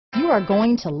are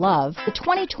going to love the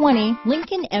 2020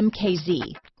 Lincoln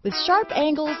MKZ. With sharp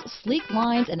angles, sleek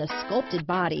lines, and a sculpted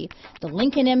body, the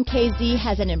Lincoln MKZ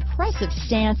has an impressive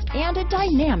stance and a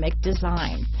dynamic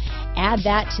design. Add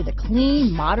that to the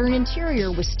clean, modern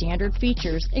interior with standard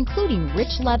features, including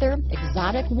rich leather,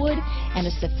 exotic wood, and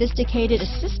a sophisticated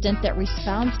assistant that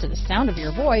responds to the sound of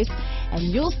your voice, and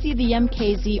you'll see the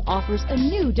MKZ offers a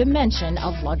new dimension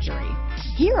of luxury.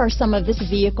 Here are some of this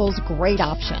vehicle's great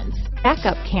options: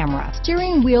 backup camera,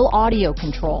 steering wheel audio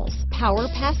controls, power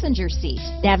passenger seat,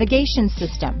 navigation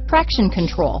system, traction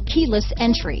control, keyless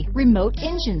entry, remote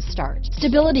engine start,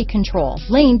 stability control,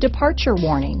 lane departure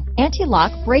warning,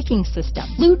 anti-lock braking system,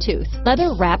 Bluetooth,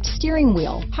 leather-wrapped steering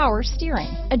wheel, power steering,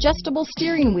 adjustable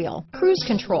steering wheel, cruise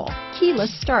control,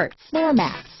 keyless start, floor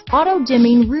mats,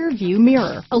 auto-dimming rear view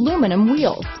mirror, aluminum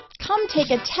wheels. Come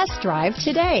take a test drive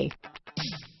today.